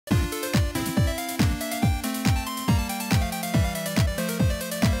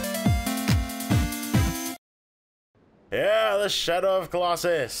Yeah, the Shadow of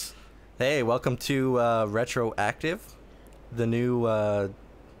Colossus. Hey, welcome to Retroactive, the new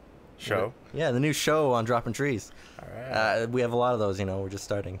Show. the new show on Dropping Trees. All right. We have a lot of those, we're just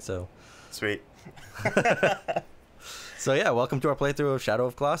starting, so. Sweet. So yeah, welcome to our playthrough of Shadow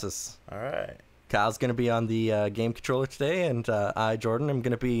of Colossus. All right. Kyle's gonna be on the game controller today, and I, Jordan, am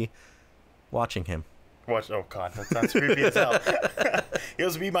gonna be watching him. Watch. Oh God, that sounds creepy as hell.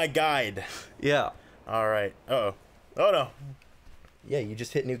 He'll be my guide. Yeah. All right. Oh no. Yeah, you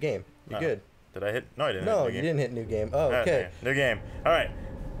just hit new game. You're good. Did I hit? No, I didn't. No, hit you didn't hit new game. Oh, okay. New game. All right.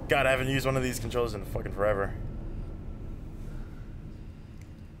 God, I haven't used one of these controllers in fucking forever.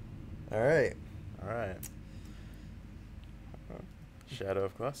 All right. All right. Shadow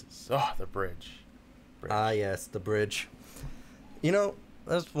of Colossus. Oh, the bridge. Ah, yes, the bridge.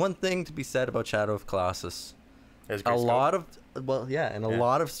 There's one thing to be said about Shadow of Colossus. A lot of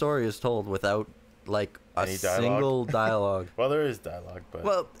lot of story is told without like a single dialogue. Well, there is dialogue,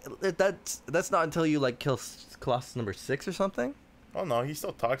 but that's not until you kill Colossus number 6 or something. Oh no, he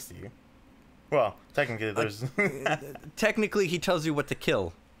still talks to you. Well, technically, there's technically he tells you what to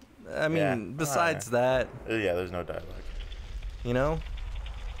kill. I mean, besides that, yeah, there's no dialogue.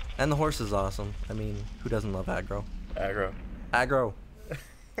 And the horse is awesome. I mean, who doesn't love aggro? Aggro.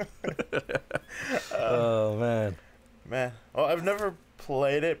 Oh man. Well, I've never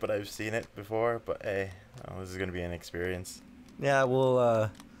played it, but I've seen it before. But hey, this is gonna be an experience. Yeah, we'll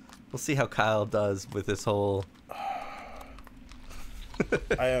see how Kyle does with this whole.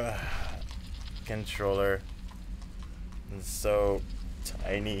 I have a controller. It's so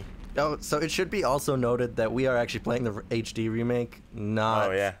tiny. Oh, so it should be also noted that we are actually playing the HD remake, not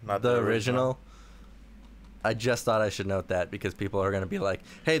the original. I just thought I should note that because people are going to be like,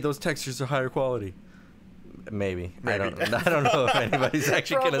 "Hey, those textures are higher quality." Maybe. I don't know if anybody's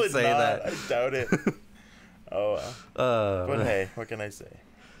actually going to say that. I doubt it. Oh well. But hey, what can I say?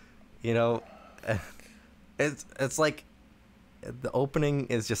 It's like the opening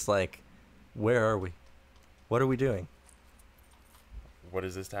is just like, where are we? What are we doing? What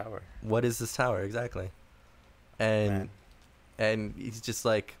is this tower? What is this tower exactly? And he's just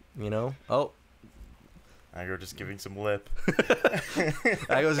like, oh. Aggro just giving some lip.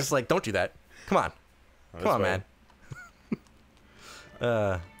 Aggro's just like, don't do that. Come on. Come on, man.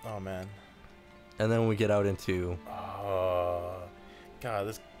 Oh man. And then we get out into. Oh, God,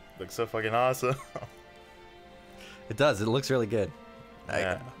 this looks so fucking awesome. It does. It looks really good.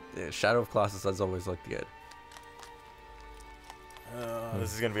 Yeah. Shadow of Colossus has always looked good.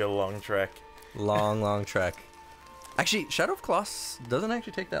 This is gonna be a long trek. Long trek. Actually, Shadow of Colossus doesn't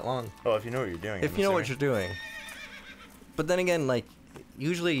actually take that long. Well, if you know what you're doing. If you know what you're doing. But then again,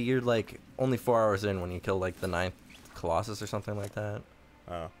 usually you're only 4 hours in when you kill the 9th Colossus or something like that.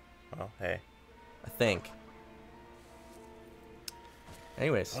 Oh, well, hey. I think.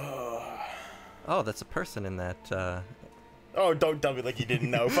 Anyways. Oh, that's a person in that. Oh, don't tell me you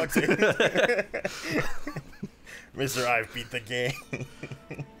didn't know. Fuck you. Mr. I've beat the game.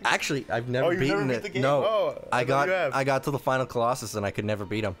 Actually, I've never beaten it. The game? No, oh, I got to the final Colossus and I could never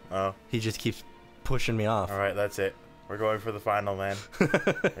beat him. Oh, he just keeps pushing me off. All right, that's it. We're going for the final, man.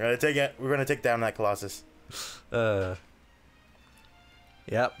 We're gonna take down that Colossus. Yep,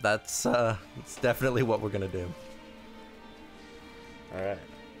 that's definitely what we're gonna do. All right,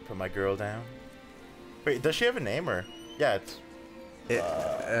 put my girl down. Wait, does she have a name or? Yeah, it's.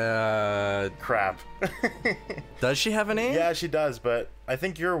 Crap. Does she have a name? Yeah, she does, but I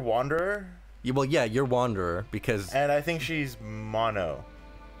think you're Wanderer. Well, yeah, you're Wanderer because. And I think she's Mono.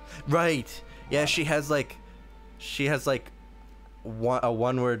 Right. Yeah, she has a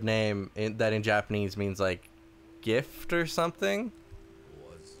one-word name that in Japanese means gift or something.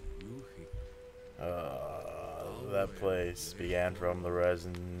 That place began from the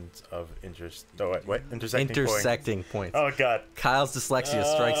resonance of intersecting points. Oh God! Kyle's dyslexia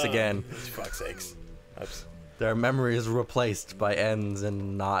strikes again. Fuck's sakes! Oops. Their memory is replaced by ends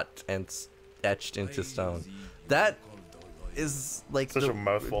and not ends etched into stone. That is such a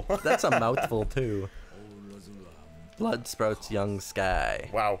mouthful. That's a mouthful too. Blood sprouts young sky.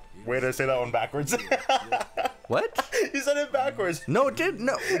 Wow, way to say that one backwards. What? You said it backwards. No.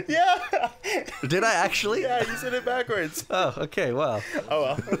 Yeah. Did I actually? Yeah, you said it backwards. Oh, okay. Well. Oh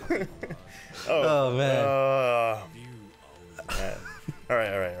well. Oh man. All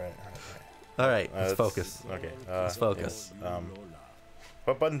right. All right. Let's focus. Okay. Let's focus.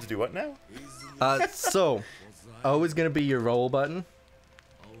 What buttons do what now? So, O is gonna be your roll button.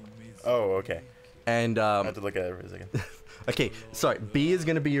 Oh, okay. And I have to look at it for a second. Okay, sorry. B is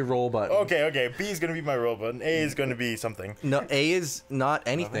gonna be your roll button. Okay. B is gonna be my roll button. A is gonna be something. No, A is not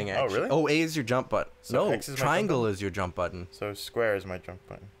anything. Nothing? Actually. Oh, really? Oh, A is your jump button. So No, X is my triangle jump is your jump button. So square is my jump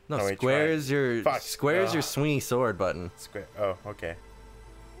button. No, wait, square is your Fuck. square is your swingy sword button. Square. Oh, okay.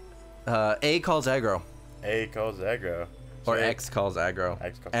 A calls aggro. A calls aggro. So Or X calls aggro.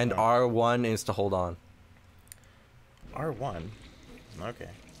 X calls and aggro. R1 is to hold on. R1. Okay.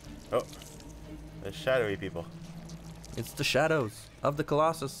 Oh, the shadowy people. It's the shadows of the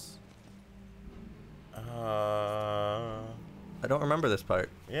Colossus. I don't remember this part.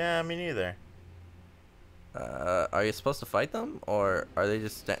 Yeah, me neither. Are you supposed to fight them, or are they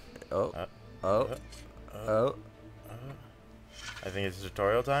just I think it's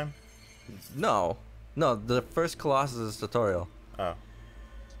tutorial time. No, the first Colossus is tutorial. Oh.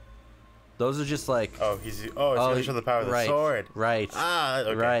 Those are just like. Oh, it's gonna show the power of the sword. Right. Ah,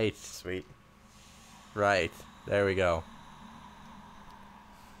 okay. Right. Sweet. Right. There we go.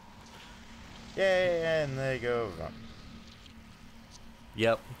 Yay, and they go.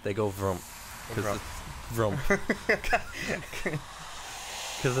 Yep, they go vroom. Because it's vroom.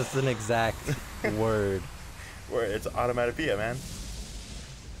 Because it's an exact word. It's automatopoeia, man.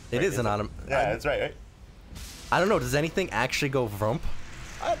 It is an autom. Yeah, that's right. I don't know. Does anything actually go vroom?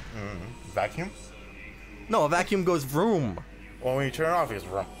 Vacuum? No, a vacuum goes vroom. Well, when you turn it off, it goes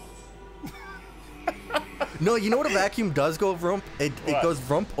vroom. No, you know what a vacuum does go vroom? It goes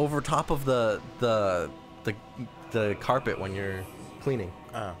vroom over top of the carpet when you're cleaning.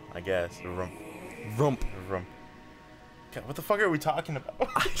 Oh, I guess. Vroom. Vroom. Vroom. God, what the fuck are we talking about?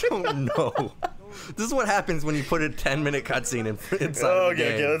 I don't know. This is what happens when you put a 10-minute cutscene inside of the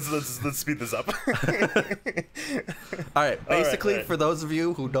game. Okay, let's speed this up. All right, basically, for those of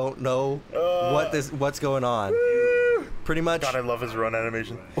you who don't know what's going on, pretty much. God, I love his run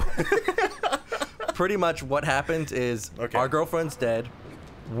animation. Pretty much what happened is our girlfriend's dead.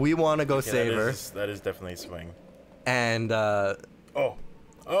 We want to go save her. That is definitely swing. And that's what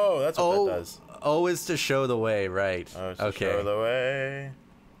that does. O is to show the way, right? Show the way.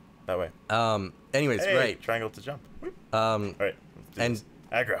 That way. Anyways, right. Triangle to jump. All right. And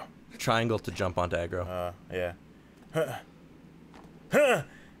aggro. Triangle to jump onto aggro. Yeah.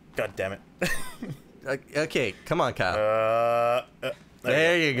 God damn it. Okay, come on, Kyle.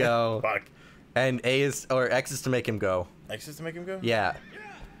 There you go. Fuck. And X is to make him go. X is to make him go? Yeah.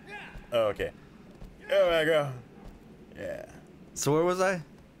 Oh, okay. Oh, aggro. Yeah. So where was I?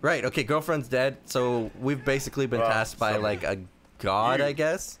 Right. Okay. Girlfriend's dead. So we've basically been tasked by like a god, I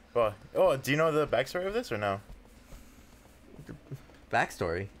guess. Well, do you know the backstory of this or no?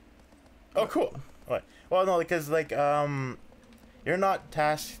 Backstory. Oh, cool. What? Well, no, because like you're not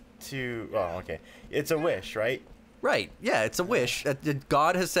tasked to. Oh, okay. It's a wish, right? Right. Yeah, it's a wish.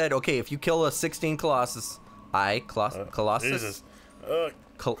 God has said, okay, if you kill a 16 Colossus, Colossus. Jesus.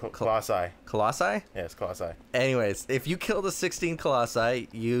 Colossi. Colossi? Yes, Colossi. Anyways, if you kill the 16 Colossi,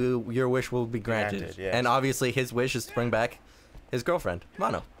 your wish will be granted. Yes. And obviously, his wish is to bring back his girlfriend,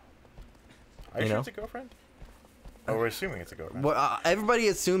 Mono. Are you sure it's a girlfriend? Oh, we're assuming it's a girlfriend. Well, everybody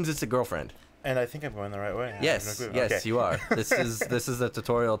assumes it's a girlfriend. And I think I'm going the right way. Yes, yes, you are. This is a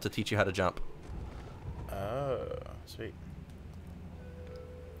tutorial to teach you how to jump. Oh, sweet.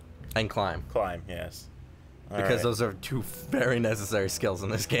 And climb. Climb, yes. Because those are two very necessary skills in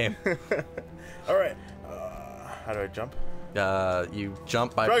this game. All right. How do I jump? You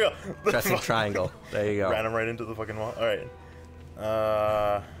jump by pressing triangle. There you go. Ran him right into the fucking wall. All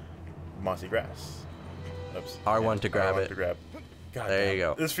right. Mossy grass. Oops. R1 to grab R1 it. To grab. God there damn. You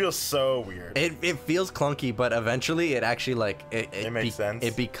go. This feels so weird. It feels clunky, but eventually it actually like it makes sense.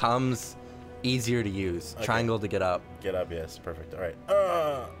 It becomes easier to use. Okay. Triangle to get up. Get up, yes, perfect. All right.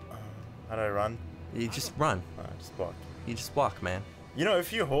 How do I run? You just run. Just walk. You just walk, man. You know,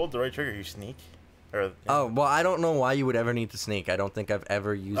 if you hold the right trigger, you sneak. Or, Oh, well, I don't know why you would ever need to sneak. I don't think I've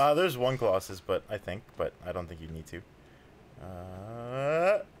ever used... There's one Colossus, but I don't think you need to.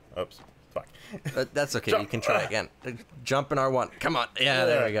 Oops. Fuck. That's okay. You can try again. Jump in R1. Come on. Yeah,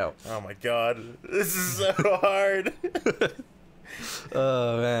 there we go. Oh, my God. This is so hard.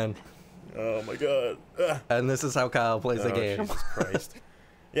 Oh, man. Oh, my God. And this is how Kyle plays the game. Jesus Christ.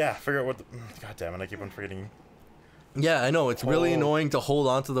 Yeah, figure out what the... God damn it, I keep on forgetting. Yeah, I know. It's really annoying to hold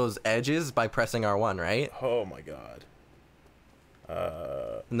onto those edges by pressing R1, right? Oh, my God.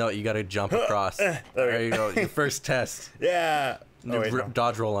 No, you gotta jump across. There you go. Your first test. Yeah. Oh, wait, no.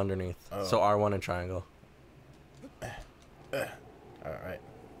 Dodge roll underneath. So R1 and triangle. Alright.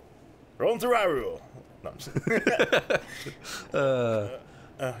 Roll into Rule. No, I'm just...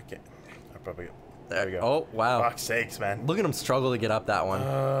 okay. I'll probably go. There we go. Oh, wow. Fuck's sakes, man. Look at him struggle to get up that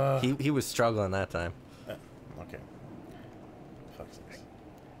one. He was struggling that time. Okay.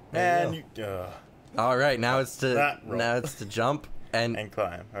 Man, you. All right, now it's to jump and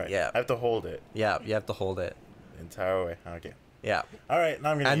climb. All right. Yeah. I have to hold it. Yeah, you have to hold it the entire way. Okay. Yeah. All right,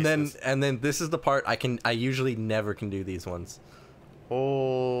 now I'm gonna. And then this is the part I usually never can do these ones.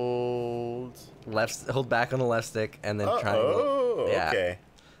 Hold back on the left stick and then triangle. Oh, yeah. Okay.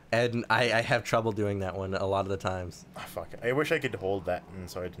 And I have trouble doing that one a lot of the times. Oh, fuck. I wish I could hold that and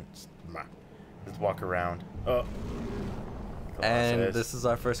so I didn't just walk around. Oh. Colossus. And this is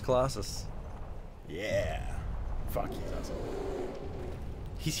our first Colossus. Yeah. Fuck, he's awesome.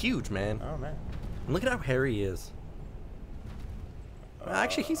 He's huge, man. Oh, man. And look at how hairy he is.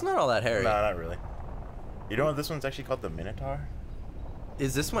 Actually, he's not all that hairy. No, not really. You know what? This one's actually called the Minotaur.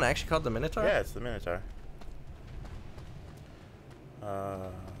 Is this one actually called the Minotaur? Yeah, it's the Minotaur.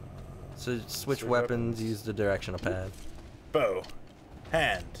 So switch weapons, use the directional pad. Bow.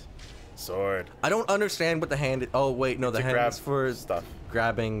 Hand. Sword. I don't understand what the hand is. Oh, wait, no, the hand is for stuff.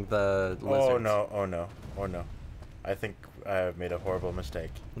 Grabbing the lizards. Oh, no, oh, no, oh, no. I think I've made a horrible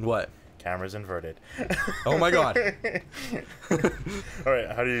mistake. What? Camera's inverted. Oh, my God.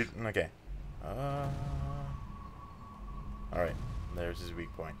 Alright, how do you... Okay. Alright, there's his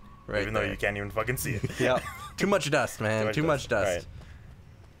weak point. Right Even though you can't even fucking see it. Yeah. Too much dust, man. Too much dust.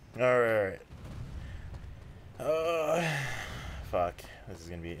 Alright. Fuck. This is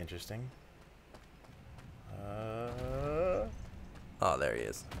gonna be interesting. Oh, there he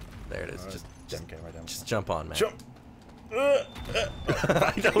is. There it is. Just jump on, man. Jump!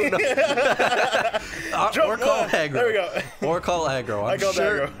 I don't know. Or call aggro. There we go. Or call aggro.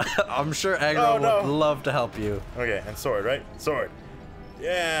 I'm sure aggro would love to help you. Okay, and sword, right? Sword.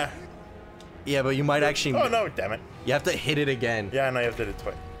 Yeah. Yeah, but you might actually... Oh, no, damn it. You have to hit it again. Yeah, no, you have to hit it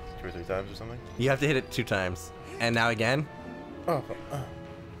twice. 2 or 3 times or something. You have to hit it 2 times. And now again. Oh.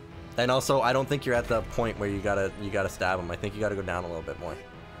 And also, I don't think you're at the point where you gotta stab him. I think you gotta go down a little bit more.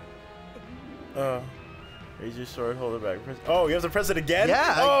 Raise your sword, hold it back. Oh, you have to press it again?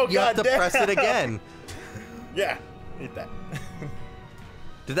 Yeah, oh, you have to press it again. Yeah, eat that.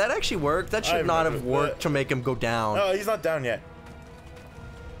 Did that actually work? That should not have worked to make him go down. No, he's not down yet.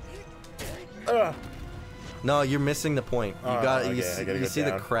 No, you're missing the point. You you see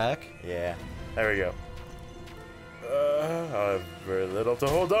the crack? Yeah, there we go. I have very little to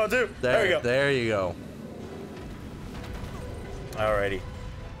hold on to. There we go. There you go. Alrighty,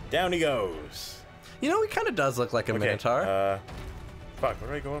 down he goes. You know, he kind of does look like a Minotaur. Fuck,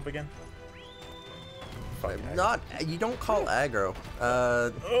 where do I go up again? Fuck, you don't call aggro.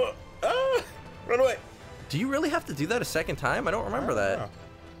 Run away. Do you really have to do that a second time? I don't remember that. Know.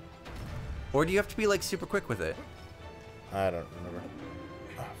 Or do you have to be like super quick with it? I don't remember.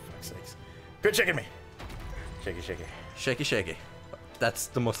 Oh, fuck's sakes. Quit shaking me. Shaky, shaky. Shaky, shaky. That's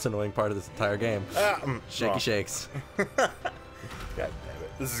the most annoying part of this entire game. Shaky shakes. God damn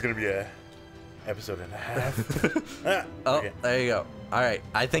it. This is going to be a episode and a half. Oh, okay. There you go. All right.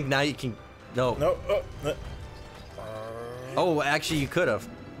 I think now you can... No. No. Oh, actually, you could have.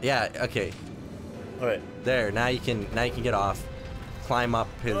 Yeah, okay. All right. There. Now you can get off. Climb up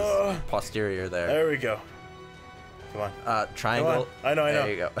his posterior there. There we go. Come on. Triangle. Come on. I know. There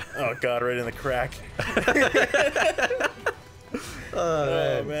you go. Oh, God, right in the crack.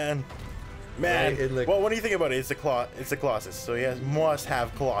 Oh, man. Man. Right well, what do you think about it? It's the Colossus, so he must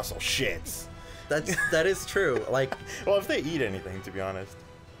have colossal shits. That is true. Like, well, if they eat anything, to be honest.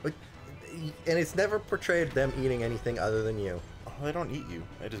 And it's never portrayed them eating anything other than you. Oh, they don't eat you.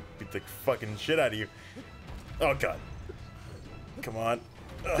 They just beat the fucking shit out of you. Oh, God. Come on.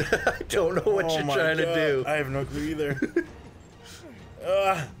 I don't know what you're trying to do. I have no clue either.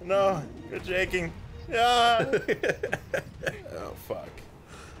 No. You're shaking. Oh, fuck.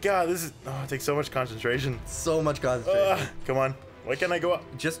 God, this is... Oh, it takes so much concentration. So much concentration. Come on. Why can't I go up?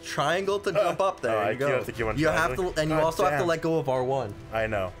 Just triangle to jump up there. I you go. have to keep on you have to, and you also have to let go of R1. I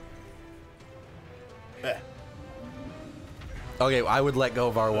know. Okay, I would let go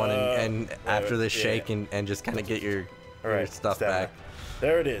of R1 and after this shake and just kind of get your stuff back.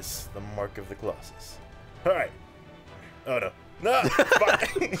 There it is, the mark of the Colossus. All right. Oh no. No. Fuck.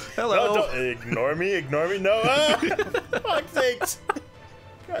 Hello. No, don't ignore me. No. Fuck's sakes.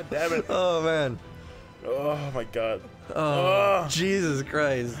 God damn it. Oh man. Oh my God. Oh, Jesus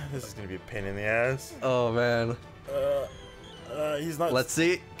Christ. This is gonna be a pain in the ass. Oh man. He's not. Let's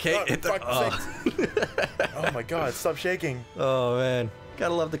see. Kate, hit the. Oh my God! Stop shaking. Oh man,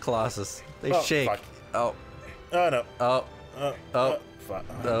 gotta love the Colossus. They shake. Fuck. Oh. Oh no. Oh. Fuck.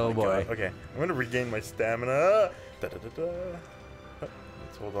 Oh boy. God. Okay, I'm gonna regain my stamina. Let's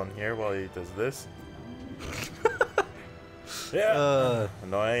hold on here while he does this. Yeah.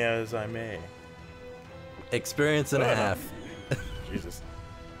 Annoying as I may. Experience and a half. Jesus.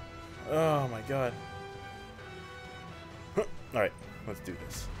 Oh my god. Alright, let's do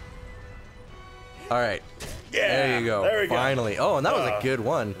this. Alright. Yeah! There you go. There we Finally. go. Oh, and that was a good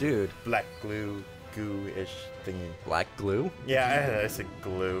one, dude. Black glue, goo-ish thingy. Black glue? Yeah, I said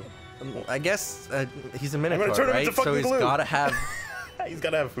glue. I guess he's a Minotaur, turn him right? into fucking So he's glue. gotta have... He's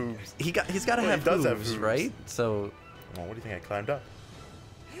gotta have hooves. He's gotta Well, have he does hooves, have hooves. right? So... Oh, what do you think I climbed up?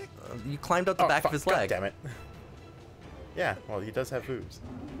 you climbed up the back of his God leg. damn it. Yeah, well, he does have hooves.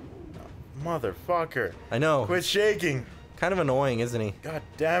 Oh, motherfucker. I know. Quit shaking. Kind of annoying, isn't he? God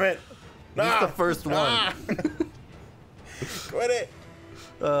damn it. He's the first one. Ah. Quit it.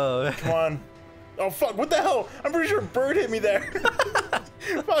 Oh. Come on. Oh, fuck. What the hell? I'm pretty sure a bird hit me there.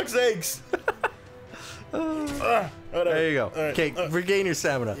 Fuck's sakes. There you go. Right. Okay, regain your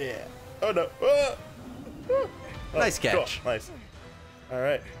stamina. Yeah. Oh, no. Oh, Nice catch. Cool. Nice. All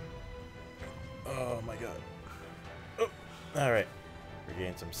right. Oh, my God. Oh. All right.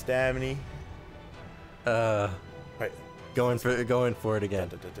 Regain some stamina. Right. Going for it again.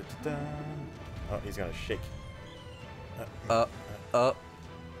 Da, da, da, da, da. Oh, he's gonna shake.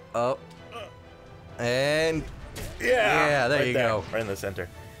 And Yeah. there you go. Right in the center.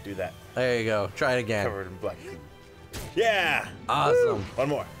 Do that. there you go. Try it again. Covered in black. Yeah. Awesome. Woo. One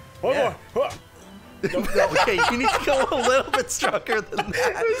more. One Yeah. more. Okay, you need to go a little bit stronger than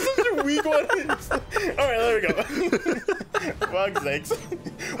that. This is such a weak one. All right, there we go. Fuck's sakes.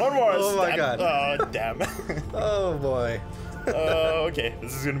 One more. Oh my God. Oh damn. Oh boy. Okay,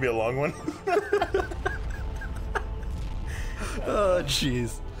 this is gonna be a long one. Oh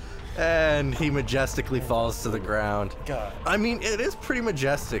jeez. And he majestically falls to the ground. God. I mean, it is pretty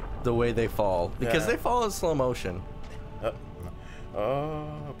majestic the way they fall because Yeah. they fall in slow motion.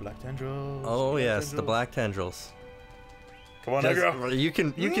 Oh, black tendrils. Oh black yes, the tendrils. black tendrils. Come on, Just- Negro. you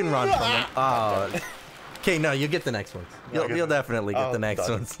can run from them. Oh. Okay, no, you get the next ones. You'll definitely get the next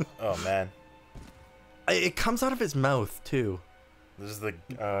done. ones. Oh man, It comes out of his mouth too. this is the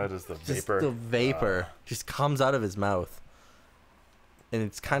vapor. Just the vapor just comes out of his mouth, and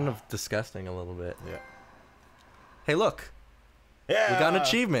it's kind of disgusting a little bit. Yeah. Hey, look, Yeah. we got an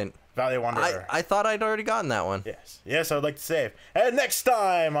achievement. Valley Wanderer. I thought I'd already gotten that one. Yes. Yes, I'd like to save. And next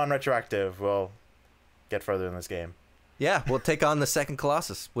time on Retroactive, we'll get further in this game. Yeah, we'll take on the second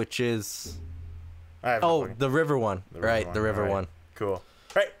Colossus, which is I have no oh fucking- the river one. the river Right, one. the river All right. one. Cool.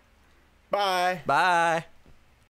 Right. Bye. Bye.